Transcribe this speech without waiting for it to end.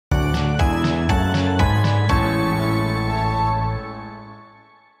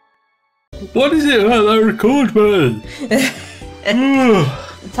What is it about that record button?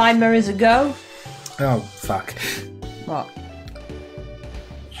 The timer is a go. Oh, fuck. What?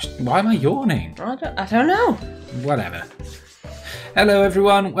 Why am I yawning? I don't know. Whatever. Hello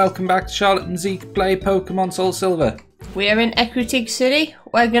everyone, welcome back to Charlotte and Zeke play Pokemon Soul Silver. We are in Seprix City.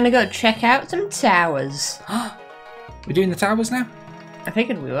 We're gonna go check out some towers. We're doing the towers now? I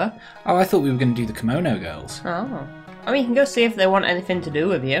figured we were. Oh, I thought we were going to do the Kimono Girls. Oh. I mean, you can go see if they want anything to do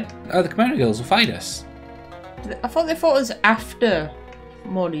with you. Oh, the Kimono Girls will fight us. I thought they fought us after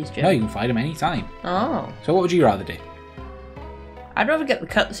Morty's gym. No, you can fight them anytime. Oh. So what would you rather do? I'd rather get the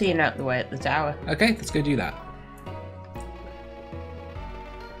cutscene out the way at the tower. Okay, let's go do that.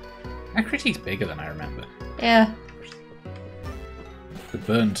 Seprix's bigger than I remember. Yeah. The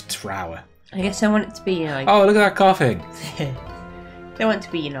burned tower. I guess I want it to be, like... Oh, look at that coughing. They want it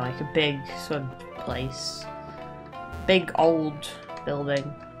to be, like a big sort of place. Big old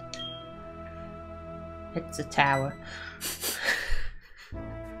building. It's a tower.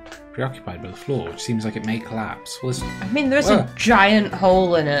 Preoccupied by the floor, which seems like it may collapse. I mean, there's a giant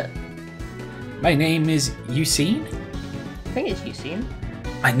hole in it. My name is Eusine? I think it's Eusine.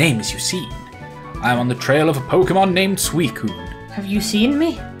 My name is Eusine. I am on the trail of a Pokemon named Suicune. Have you seen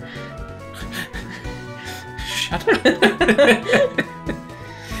me? Shut up.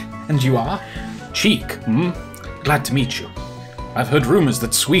 And you are? Cheek, hmm? Glad to meet you. I've heard rumors that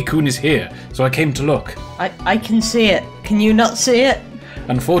Suicune is here, so I came to look. I can see it. Can you not see it?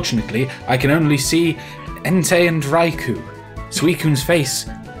 Unfortunately, I can only see Entei and Raikou. Suicune's face,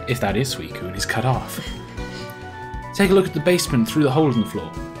 if that is Suicune, is cut off. Take a look at the basement through the hole in the floor.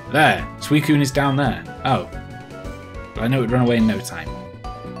 There, Suicune is down there. Oh. But I know it would run away in no time.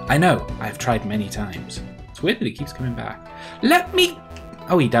 I know, I have tried many times. It's weird that he keeps coming back. Let me...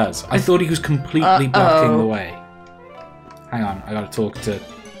 Oh, he does. I thought he was completely blocking the way. Hang on, I gotta talk to...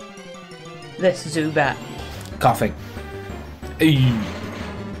 This Zubat. Coughing. Eee.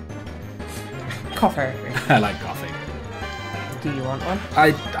 Cougher. I like coughing. Do you want one?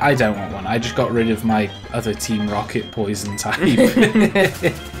 I don't want one. I just got rid of my other Team Rocket poison type.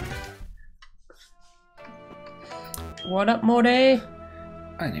 What up, Morty?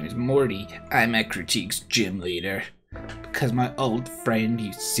 My name is Morty. I'm Seprix's gym leader. Because my old friend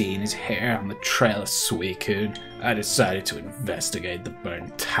Eusine is here on the trail of Suicune, I decided to investigate the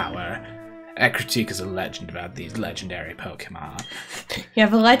burnt tower. Seprix is a legend about these legendary Pokemon. You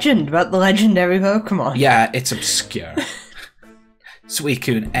have a legend about the legendary Pokemon? Yeah, it's obscure.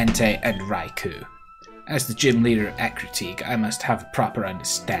 Suicune, Entei, and Raikou. As the gym leader of Seprix, I must have a proper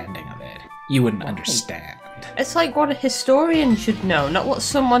understanding of it. You wouldn't understand. It's like what a historian should know, not what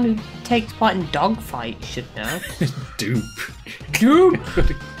someone who takes part in dogfights should know. Doop. Doop!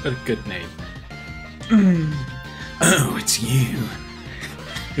 What a good name. Oh, it's you.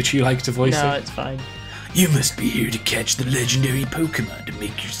 Would you like to voice it? No, it's fine. You must be here to catch the legendary Pokemon to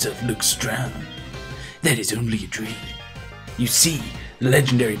make yourself look strong. That is only a dream. You see, the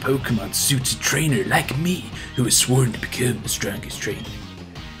legendary Pokemon suits a trainer like me who has sworn to become the strongest trainer.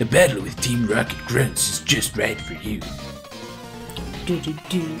 The battle with Team Rocket Grunts is just right for you.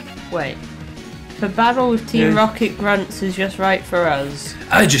 Wait. The battle with Team Rocket Grunts is just right for us.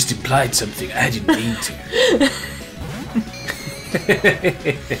 I just implied something I didn't mean to.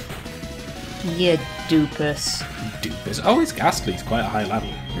 Yeah, Doopus. Doopus. Oh, it's Ghastly's quite a high level.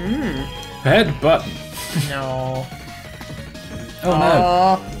 Head button. No. Oh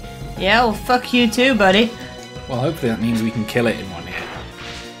no. Yeah, well fuck you too, buddy. Well, hopefully that means we can kill it in one hit.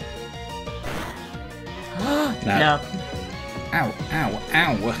 No. Ow, ow,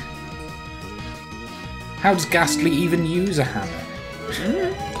 ow. How does Ghastly even use a hammer?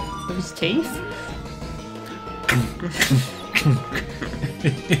 With his teeth?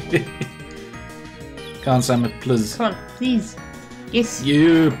 Can't Sam it, please. Come on, please. Yes.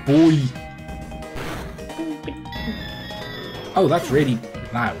 Yeah, boy. Oh, that's really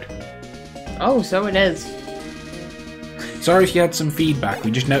loud. Oh, so it is. Sorry if you had some feedback. We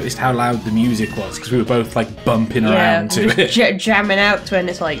just noticed how loud the music was because we were both like bumping around to it. Jamming out to it, and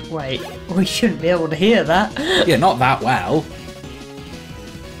it's like, wait, we shouldn't be able to hear that. Yeah, not that well.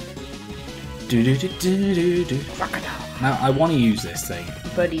 Now, I want to use this thing.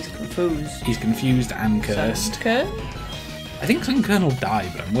 But he's confused. He's confused and cursed. Sunkern? I think Sunkern will die,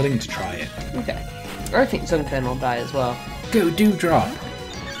 but I'm willing to try it. Okay. I think Sunkern will die as well. Go Dewdrop.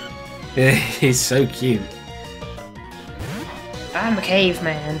 He's so cute. I'm a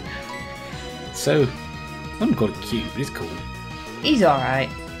caveman. So, I wouldn't call it cute, but it's cool. He's alright.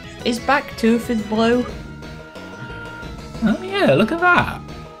 His back tooth is blue. Oh yeah, look at that.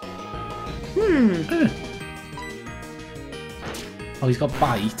 Oh, he's got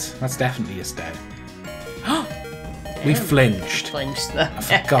bite. That's definitely a stead. We flinched. Flinched though.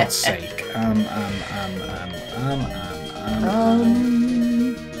 For God's sake.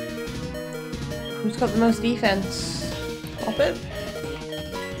 Who's got the most defense? Pop it.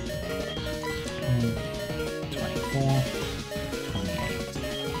 24.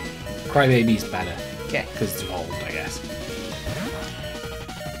 28. Crybaby's better. Okay. Because it's evolved, I guess.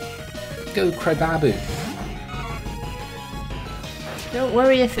 Go, Crybabu. Don't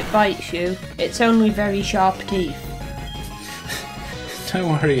worry if it bites you. It's only very sharp teeth. Don't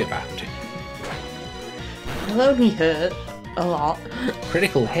worry about it. It'll only hurt a lot.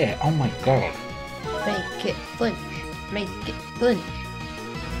 Critical hit. Oh my god. Make it flinch. Make it flinch.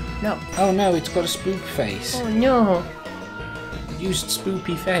 No. Oh no, it's got a spook face. Oh no. Used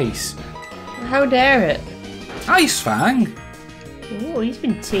spoopy face. How dare it? Ice Fang? Oh, he's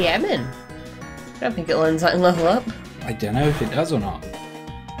been TMing. I don't think it learns that in level up. I don't know if it does or not.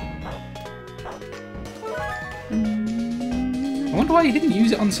 I wonder why he didn't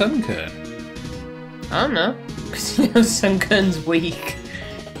use it on Sunkern. I don't know. Because you know Sunkern's weak.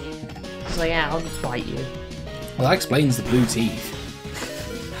 It's like, yeah, I'll just bite you. Well, that explains the blue teeth.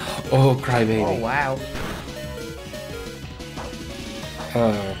 Oh, Crybaby. Oh, wow.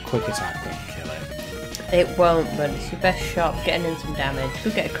 Oh, quick attack won't kill it. It won't, but it's your best shot of getting in some damage.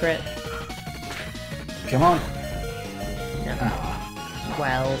 Could get a crit. Come on. No. Ah.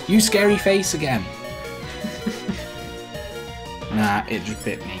 Well. You scary face again. Nah, it just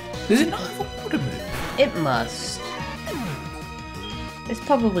bit me. Does it not have a water move? It must. It's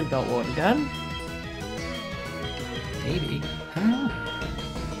probably got water gun. Maybe. Huh?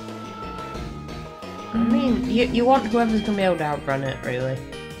 I mean, you want whoever's going to be able to outrun it, really.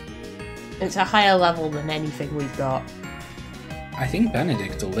 It's a higher level than anything we've got. I think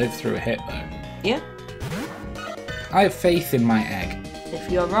Benedict will live through a hit, though. Yeah. I have faith in my egg. If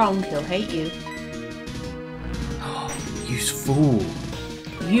you're wrong, he'll hate you. Use fool.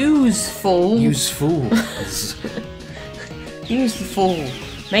 Use fool. Use fools. Use the fool.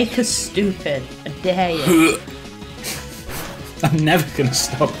 Make us stupid. I dare you. I'm never gonna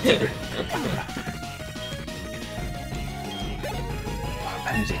stop doing it. Oh,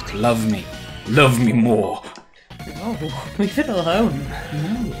 Benedict, love me. Love me more. Oh, leave it alone.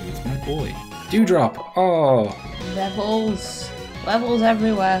 No, it's my boy. Dewdrop. Oh. Levels. Levels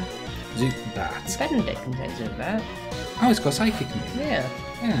everywhere. Zubat. Benedict contains Zubat. Oh, it's got psychic move. Yeah.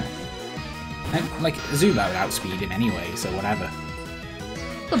 Yeah. And, like, Zubat would outspeed him anyway, so whatever.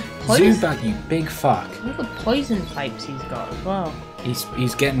 Zubat, you big fuck. Look at the poison types he's got as well.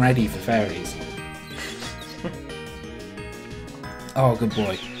 He's getting ready for fairies. Oh, good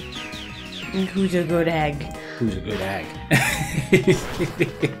boy. Who's a good egg? Who's a good egg?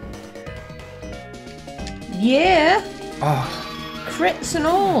 Yeah! Oh. Crits and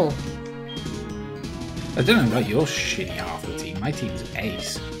all! I don't know about your shitty half of the team. My team's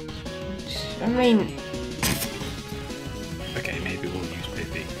ace. I mean... Okay, maybe we'll use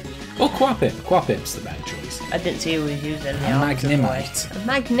Pippi. Or Quappip. Quappip's the better choice. I didn't see who was using the A arms anyway. Magnemite. A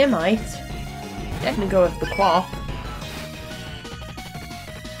Magnemite? Definitely go with the Quap.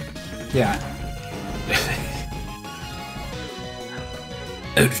 Yeah.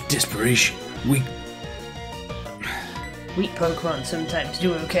 Out of desperation, weak Pokemon sometimes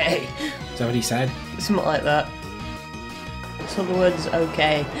do okay. Is that what he said? Something like that. So the word's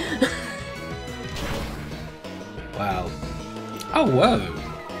okay. Well. Oh, whoa.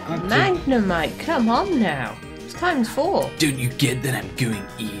 Magnemite, come on now. It's ×4. Don't you get that I'm going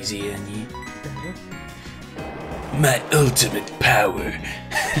easy on you? My ultimate power.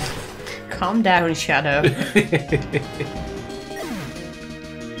 Calm down, Shadow.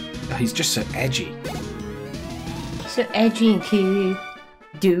 He's just so edgy. So edgy and cute.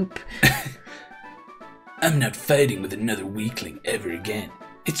 Doop. I'm not fighting with another weakling ever again.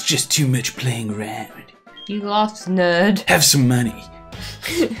 It's just too much playing around. You lost, nerd. Have some money.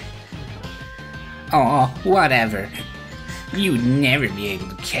 Aw, whatever. You would never be able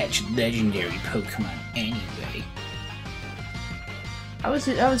to catch legendary Pokemon anyway. I was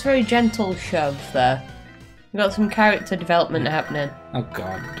very gentle shove there. We got some character development happening. Oh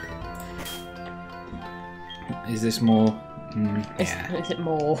god. Is this more? Yeah. Is it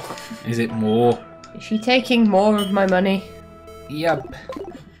more? Is it more? Is she taking more of my money? Yep.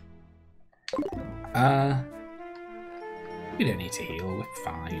 We don't need to heal, we're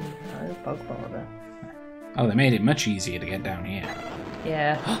fine. Oh, Pokeball there. Oh, they made it much easier to get down here.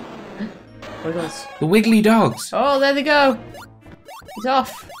 Yeah. Wiggles. The Wiggly Dogs! Oh, there they go! He's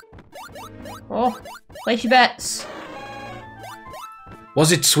off! Oh, place your bets!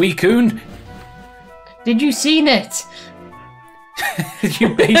 Was it Suicune? Did you seen it?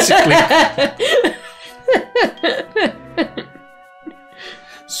 You basically...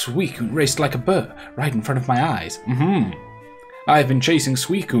 Suicune raced like a bird, right in front of my eyes. I've been chasing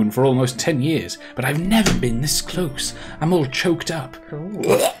Suicune for almost 10 years, but I've never been this close. I'm all choked up.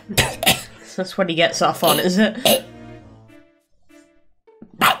 That's what he gets off on, is it?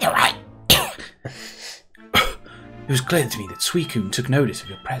 It was clear to me that Suicune took notice of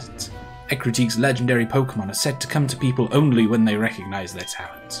your presence. Ecrutique's legendary Pokémon are said to come to people only when they recognize their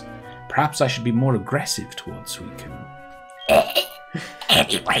talents. Perhaps I should be more aggressive towards Suicune.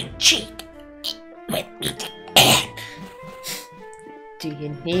 Anyway, cheat. Do you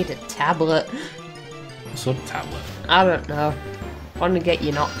need a tablet? What sort of tablet? I don't know. I want to get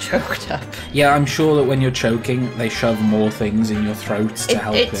you not choked up. Yeah, I'm sure that when you're choking, they shove more things in your throat to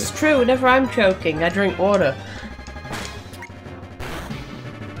help it. It's true, whenever I'm choking, I drink water.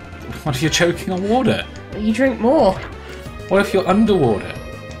 What if you're choking on water? You drink more. What if you're underwater?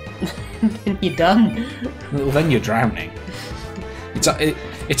 Then you're done. Well, then you're drowning.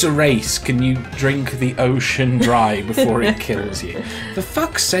 It's a race. Can you drink the ocean dry before it kills you? For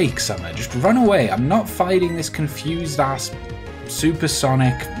fuck's sake, Summer, just run away. I'm not fighting this confused-ass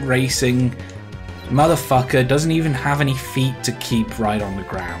supersonic racing motherfucker. Doesn't even have any feet to keep right on the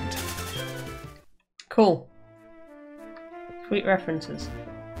ground. Cool. Sweet references.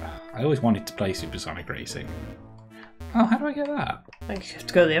 I always wanted to play supersonic racing. Oh, how do I get that? I think you have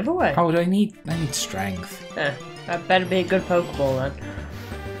to go the other way. Oh, I need strength. That better be a good Pokeball then.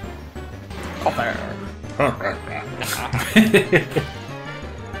 Copper.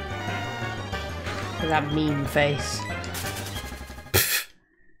 That mean face.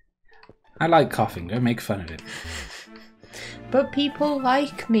 I like coughing, don't make fun of it. But people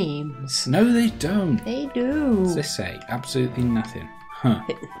like memes. No, they don't. They do. What does this say? Absolutely nothing. Huh.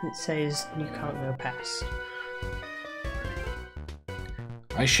 It says you can't go past.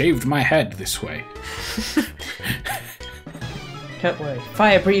 I shaved my head this way. Don't worry.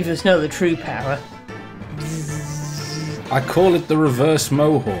 Fire breathers know the true power. I call it the reverse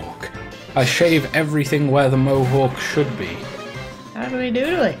mohawk. I shave everything where the mohawk should be. How do we do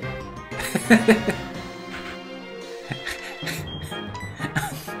it?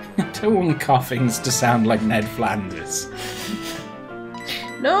 I don't want coughings to sound like Ned Flanders.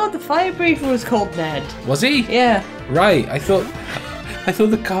 No, the fire breather was called Ned. Was he? Yeah. Right, I thought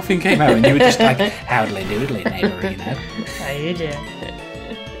the coughing came out and you were just like, howdly doodly, neighbourino. How you doing?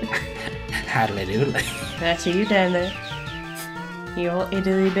 Howdly doodly. I see you down there. You all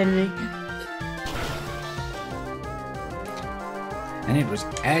iddly biddly. And it was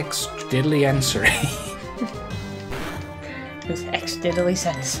X diddly answering. It was X diddly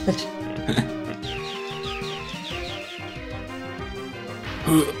censored.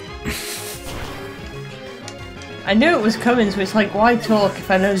 I knew it was coming, so it's like, why talk if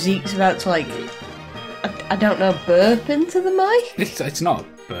I know Zeke's about to, like, I don't know, burp into the mic? It's not a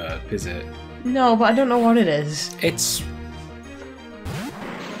burp, is it? No, but I don't know what it is. It's...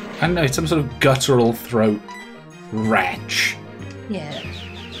 I don't know, it's some sort of guttural throat retch. Yeah.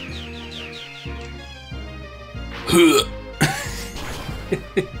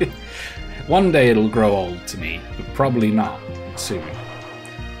 One day it'll grow old to me, but probably not soon.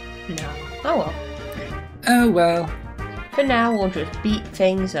 No. Oh well. Oh well. For now, we'll just beat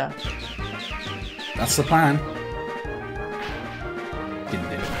things up. That's the plan. Didn't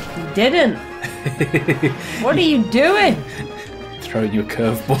do You didn't. What are you doing? it. Throwing you a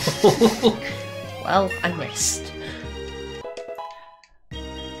curveball. Well, I missed.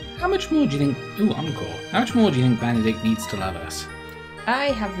 How much more do you think... Ooh, encore. How much more do you think Benedict needs to love us? I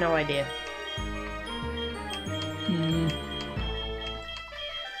have no idea.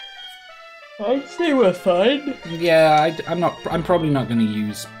 I'd say we're fine. Yeah, I'm probably not going to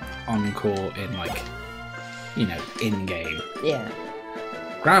use encore in, like, you know, in-game. Yeah.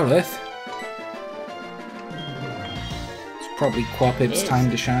 Growlithe. It's probably Quappip's time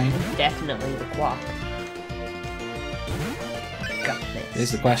to shine. Definitely the Quap. Got this.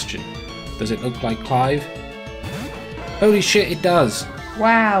 Here's the question. Does it look like Clive? Holy shit, it does.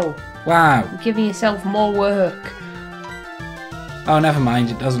 Wow. Wow. You're giving yourself more work. Oh, never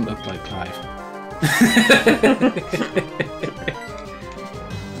mind. It doesn't look like Clive.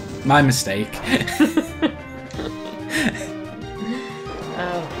 My mistake.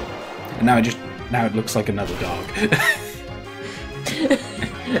 Oh. And now it looks like another dog.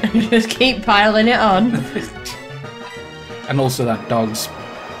 Just keep piling it on. And also that dog's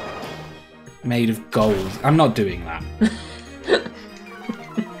made of gold. I'm not doing that.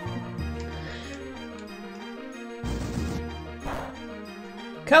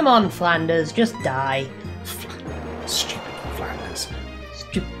 Come on, Flanders, just die. Stupid Flanders.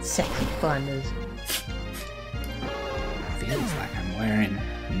 Stupid sexy Flanders. Feels like I'm wearing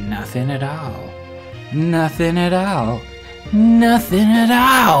nothing at all. Nothing at all. Nothing at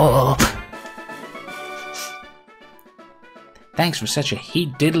all. Thanks for such a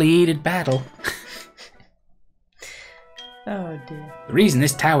diddly-heated battle. Oh dear. The reason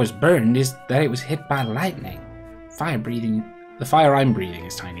this tower's burned is that it was hit by lightning. The fire I'm breathing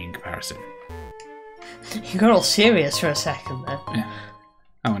is tiny in comparison. You got all serious for a second there. Yeah.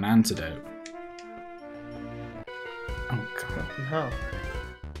 Oh, an antidote. Oh god. No.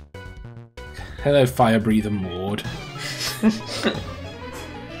 Hello, fire breather Maud.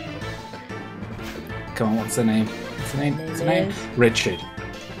 Come on, what's her name? What's her name? What's her name? Richard.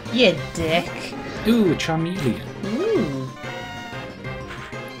 You dick. Ooh, a Charmeleon. Ooh.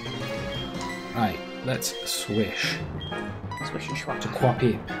 Right, let's swish. Swishy swap. To quap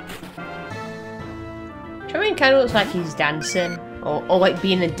in. Charmeleon kind of looks like he's dancing, or like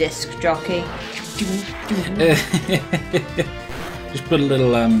being a disc jockey. Just put a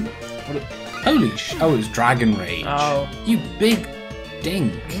little holy oh, it's Dragon Rage. Oh. You big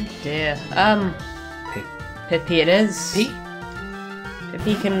dink. Oh dear. Pippi it is.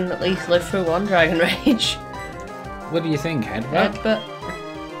 Pippi can at least live through one Dragon Rage. What do you think, Headbutt? But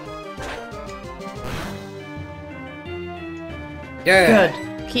Yeah.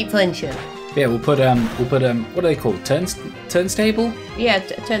 good. Keep flinching. Yeah, we'll put what are they called? Turnstable? Yeah,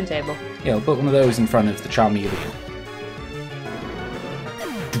 turntable. Yeah, we'll put one of those in front of the Charmeleon.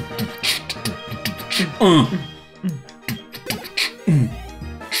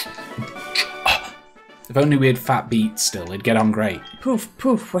 If only we had fat beats still, it'd get on great. Poof,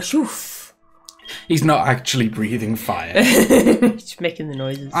 poof, washoof. He's not actually breathing fire. Just making the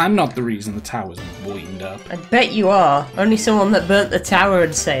noises. I'm not the reason the tower's wind up. I bet you are. Only someone that burnt the tower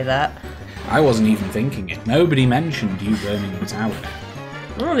would say that. I wasn't even thinking it. Nobody mentioned you burning the tower.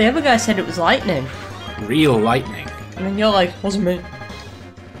 Oh, the other guy said it was lightning. Real lightning. And then you're like, wasn't me.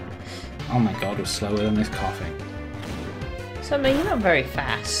 Oh my god, we're slower than this coughing. So, I mean, you're not very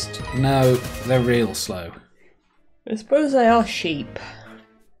fast. No, they're real slow. I suppose they are sheep.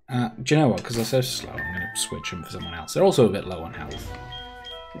 Do you know what? Because they're so slow, I'm going to switch them for someone else. They're also a bit low on health.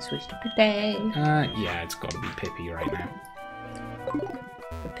 Switch to Pippi. Yeah, it's got to be Pippi right now.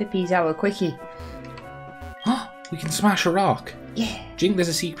 But Pippi's our quickie. We can smash a rock. Yeah. Do you think there's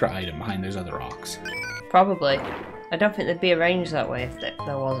a secret item behind those other rocks? Probably. I don't think they'd be arranged that way if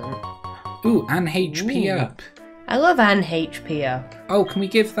there wasn't. Ooh, and HP up. I love an HP up. Oh, can we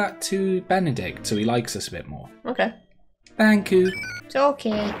give that to Benedict so he likes us a bit more? Okay. Thank you. It's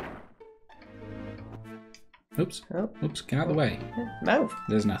okay. Oops. Oh. Oops, get out of the way. Move.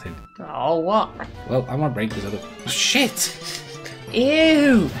 There's nothing. Oh, what? Well, I want to break this other... Shit!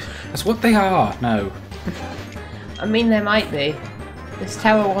 Ew! That's what they are. No. I mean, they might be. This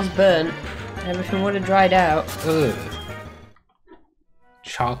tower was burnt. Everything would have dried out. Ugh.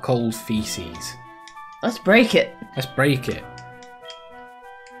 Charcoal feces. Let's break it. Let's break it.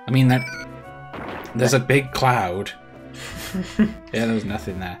 I mean, there's a big cloud. Yeah, there's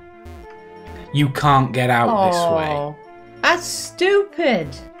nothing there. You can't get out this way. That's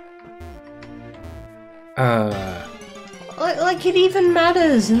stupid. Like it even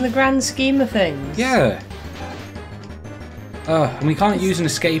matters in the grand scheme of things. Yeah. And we can't use an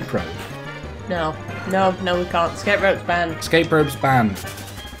escape rope. No, we can't. Escape rope's banned. Escape rope's banned.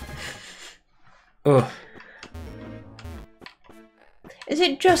 Ugh. Is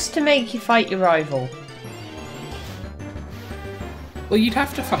it just to make you fight your rival? Well, you'd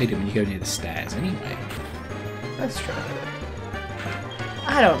have to fight him when you go near the stairs anyway. That's true.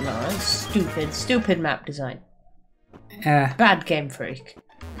 I don't know. It's stupid map design. Bad Game Freak.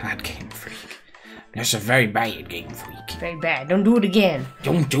 Bad Game Freak. That's a very bad Game Freak. Very bad. Don't do it again.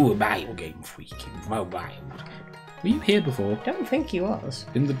 Don't do a bad Game Freak. Well, bad. Were you here before? Don't think he was.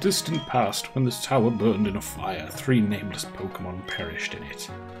 In the distant past, when this tower burned in a fire, 3 nameless Pokémon perished in it.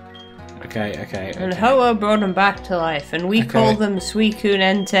 Okay. And Ho-Oh brought them back to life, and we called them Suicune,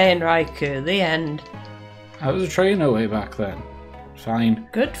 Entei, and Raikou. The end. I was a trainer way back then. Fine.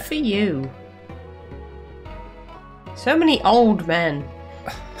 Good for you. So many old men.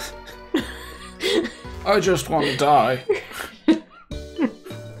 I just want to die.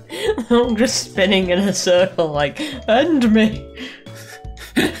 I'm just spinning in a circle like, end me.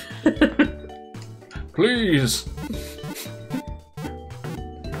 Please.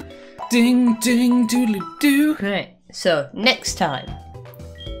 Ding, ding, doodly doo. Right, so next time,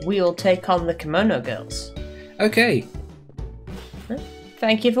 we'll take on the Kimono Girls. Okay.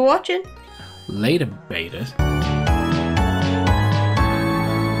 Thank you for watching. Later, betas.